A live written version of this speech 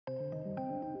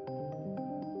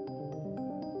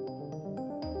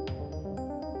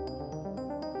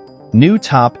New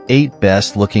Top 8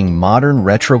 Best Looking Modern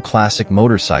Retro Classic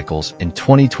Motorcycles in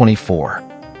 2024.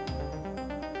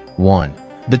 1.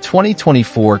 The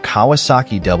 2024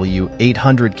 Kawasaki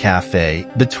W800 Cafe.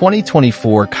 The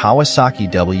 2024 Kawasaki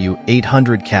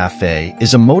W800 Cafe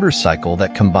is a motorcycle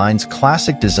that combines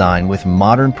classic design with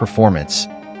modern performance,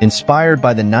 inspired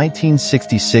by the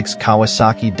 1966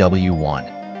 Kawasaki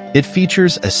W1. It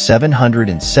features a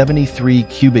 773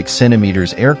 cubic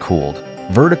centimeters air-cooled,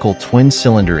 vertical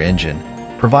twin-cylinder engine,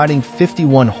 providing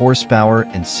 51 horsepower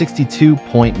and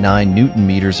 62.9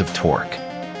 newton-meters of torque.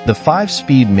 The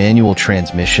 5-speed manual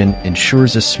transmission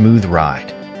ensures a smooth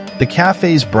ride. The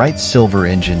Cafe's bright silver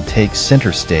engine takes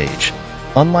center stage,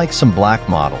 unlike some black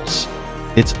models.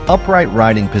 Its upright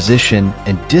riding position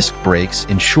and disc brakes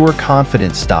ensure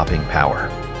confident stopping power.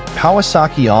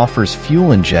 Kawasaki offers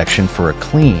fuel injection for a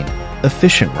clean,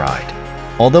 efficient ride.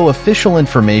 Although official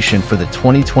information for the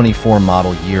 2024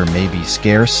 model year may be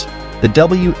scarce, the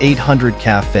W800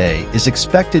 Cafe is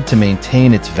expected to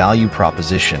maintain its value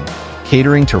proposition,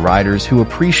 catering to riders who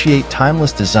appreciate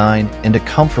timeless design and a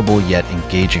comfortable yet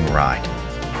engaging ride.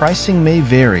 Pricing may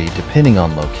vary depending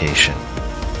on location.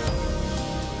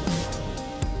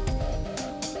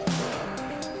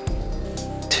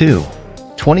 2.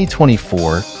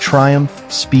 2024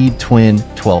 Triumph Speed Twin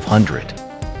 1200.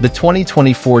 The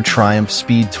 2024 Triumph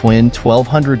Speed Twin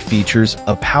 1200 features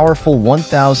a powerful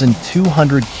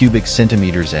 1,200 cubic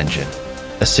centimeters engine,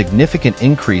 a significant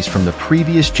increase from the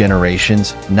previous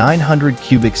generation's 900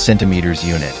 cubic centimeters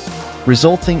unit,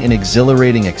 resulting in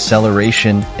exhilarating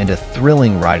acceleration and a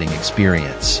thrilling riding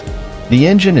experience. The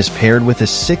engine is paired with a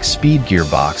 6-speed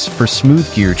gearbox for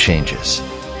smooth gear changes.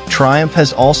 Triumph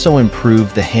has also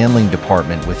improved the handling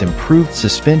department with improved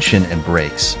suspension and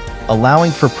brakes,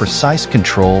 allowing for precise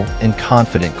control and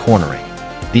confident cornering.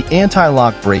 The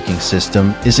anti-lock braking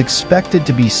system is expected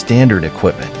to be standard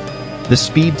equipment. The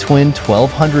Speed Twin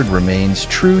 1200 remains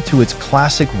true to its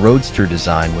classic roadster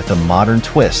design with a modern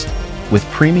twist, with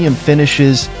premium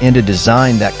finishes and a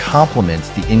design that complements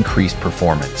the increased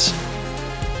performance.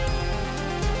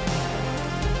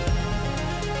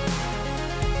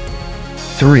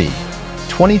 3.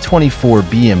 2024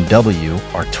 BMW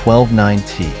R12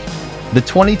 nineT. The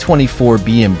 2024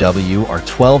 BMW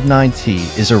R12 nineT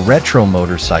is a retro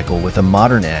motorcycle with a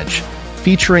modern edge,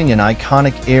 featuring an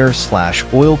iconic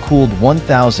air/oil-cooled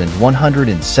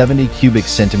 1,170 cubic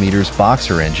centimeters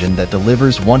boxer engine that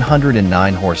delivers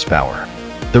 109 horsepower.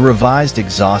 The revised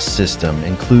exhaust system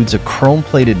includes a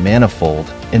chrome-plated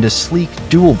manifold and a sleek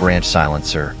dual-branch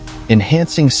silencer,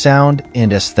 enhancing sound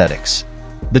and aesthetics.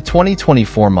 The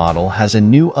 2024 model has a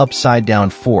new upside-down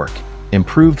fork,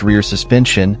 improved rear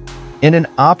suspension, and an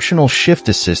optional shift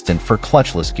assistant for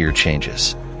clutchless gear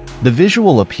changes. The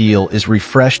visual appeal is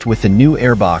refreshed with a new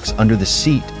airbox under the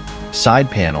seat, side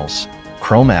panels,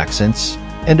 chrome accents,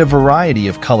 and a variety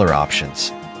of color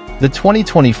options. The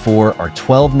 2024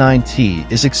 R12 nineT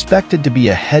is expected to be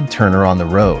a head-turner on the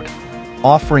road,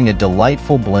 offering a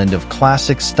delightful blend of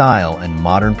classic style and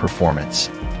modern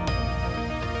performance.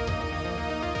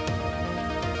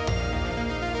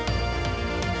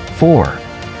 4.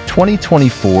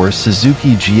 2024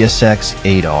 Suzuki GSX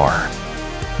 8R.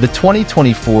 The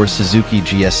 2024 Suzuki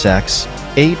GSX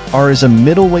 8R is a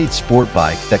middleweight sport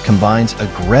bike that combines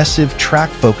aggressive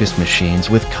track-focused machines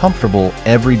with comfortable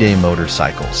everyday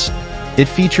motorcycles. It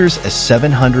features a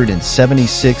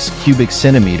 776 cubic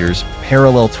centimeters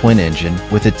parallel twin engine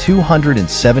with a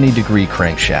 270-degree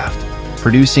crankshaft,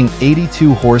 producing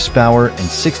 82 horsepower and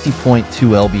 60.2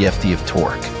 lb-ft of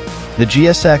torque. The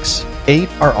GSX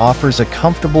 8R offers a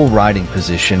comfortable riding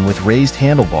position with raised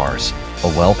handlebars, a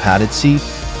well-padded seat,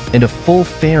 and a full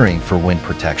fairing for wind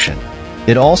protection.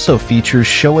 It also features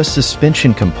Showa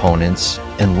suspension components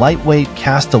and lightweight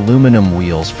cast aluminum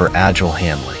wheels for agile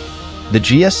handling. The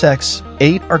GSX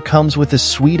 8R comes with a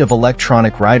suite of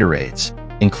electronic rider aids,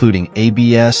 including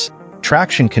ABS,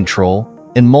 traction control,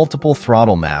 and multiple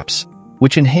throttle maps,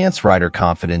 which enhance rider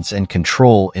confidence and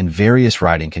control in various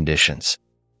riding conditions.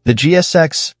 The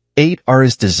GSX 8R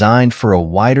is designed for a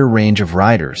wider range of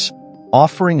riders,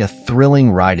 offering a thrilling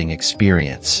riding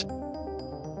experience.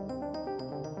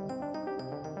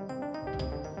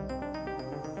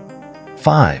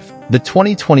 5. The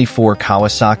 2024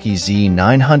 Kawasaki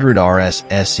Z900RS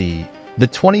SE. The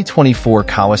 2024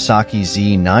 Kawasaki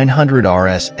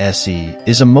Z900RS SE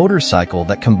is a motorcycle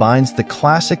that combines the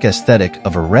classic aesthetic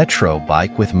of a retro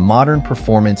bike with modern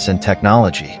performance and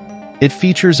technology. It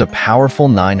features a powerful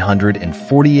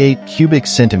 948 cubic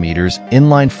centimeters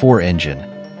inline-4 engine,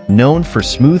 known for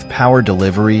smooth power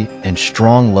delivery and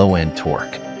strong low-end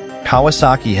torque.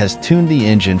 Kawasaki has tuned the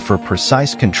engine for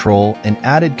precise control and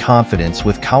added confidence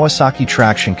with Kawasaki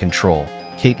Traction Control,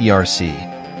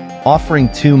 KTRC,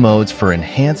 offering 2 modes for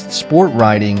enhanced sport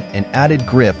riding and added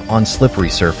grip on slippery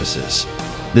surfaces.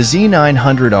 The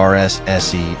Z900RS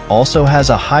SE also has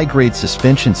a high-grade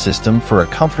suspension system for a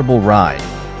comfortable ride,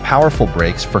 powerful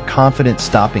brakes for confident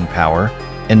stopping power,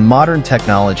 and modern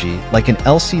technology like an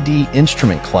LCD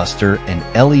instrument cluster and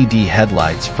LED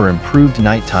headlights for improved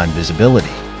nighttime visibility.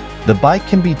 The bike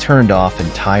can be turned off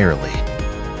entirely.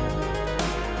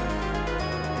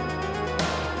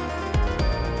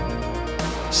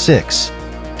 Six,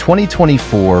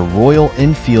 2024 Royal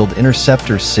Enfield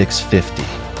Interceptor 650.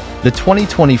 The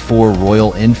 2024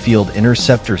 Royal Enfield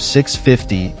Interceptor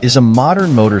 650 is a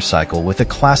modern motorcycle with a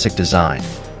classic design,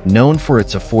 known for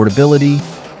its affordability,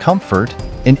 comfort,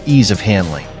 and ease of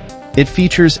handling. It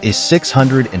features a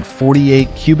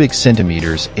 648 cubic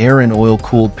centimeters air and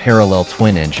oil-cooled parallel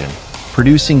twin engine,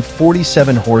 producing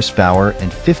 47 horsepower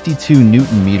and 52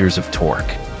 newton-meters of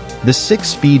torque. The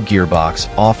 6-speed gearbox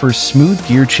offers smooth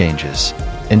gear changes,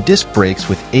 and disc brakes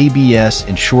with ABS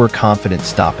ensure confident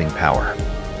stopping power.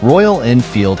 Royal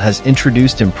Enfield has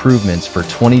introduced improvements for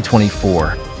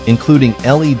 2024, including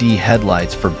LED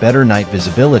headlights for better night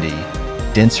visibility,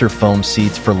 denser foam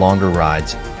seats for longer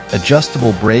rides,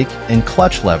 adjustable brake and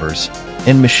clutch levers,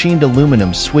 and machined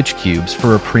aluminum switch cubes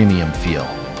for a premium feel.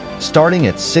 Starting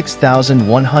at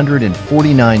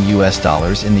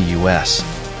 $6,149 in the US,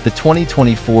 the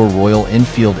 2024 Royal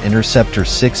Enfield Interceptor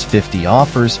 650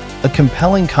 offers a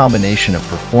compelling combination of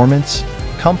performance,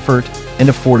 comfort, and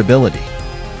affordability.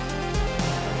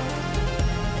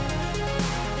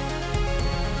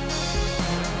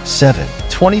 7.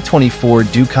 2024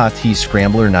 Ducati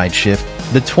Scrambler Nightshift.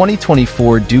 The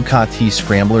 2024 Ducati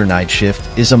Scrambler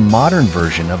Nightshift is a modern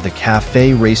version of the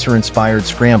Cafe Racer-inspired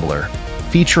Scrambler,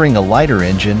 featuring a lighter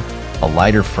engine, a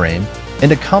lighter frame,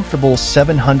 and a comfortable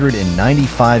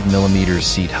 795mm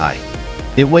seat height.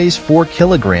 It weighs 4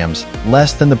 kilograms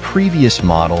less than the previous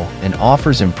model and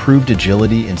offers improved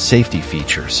agility and safety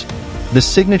features. The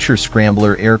signature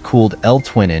Scrambler air-cooled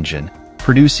L-twin engine,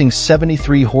 producing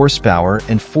 73 horsepower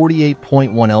and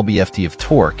 48.1 lb-ft of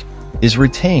torque, is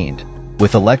retained,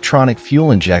 with electronic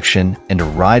fuel injection and a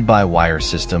ride-by-wire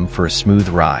system for a smooth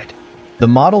ride. The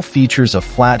model features a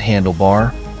flat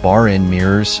handlebar, bar-end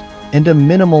mirrors, and a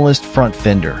minimalist front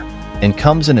fender, and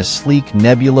comes in a sleek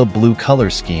nebula blue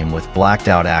color scheme with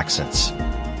blacked-out accents.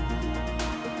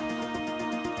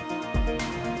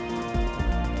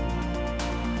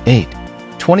 8.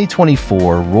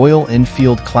 2024 Royal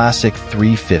Enfield Classic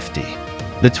 350.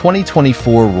 The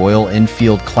 2024 Royal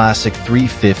Enfield Classic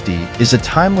 350 is a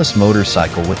timeless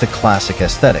motorcycle with a classic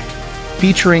aesthetic,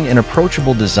 featuring an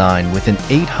approachable design with an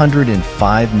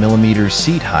 805mm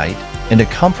seat height and a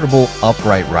comfortable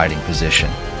upright riding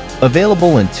position.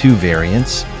 Available in 2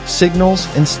 variants, Signals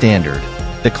and Standard,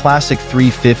 the Classic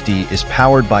 350 is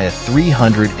powered by a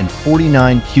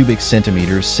 349 cubic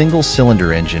centimeters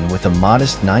single-cylinder engine with a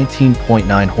modest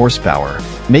 19.9 horsepower,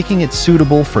 making it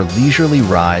suitable for leisurely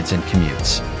rides and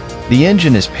commutes. The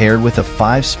engine is paired with a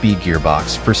 5-speed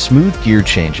gearbox for smooth gear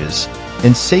changes,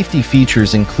 and safety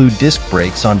features include disc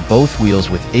brakes on both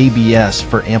wheels with ABS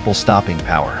for ample stopping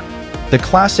power. The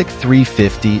Classic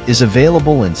 350 is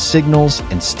available in Signals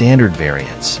and Standard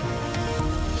variants.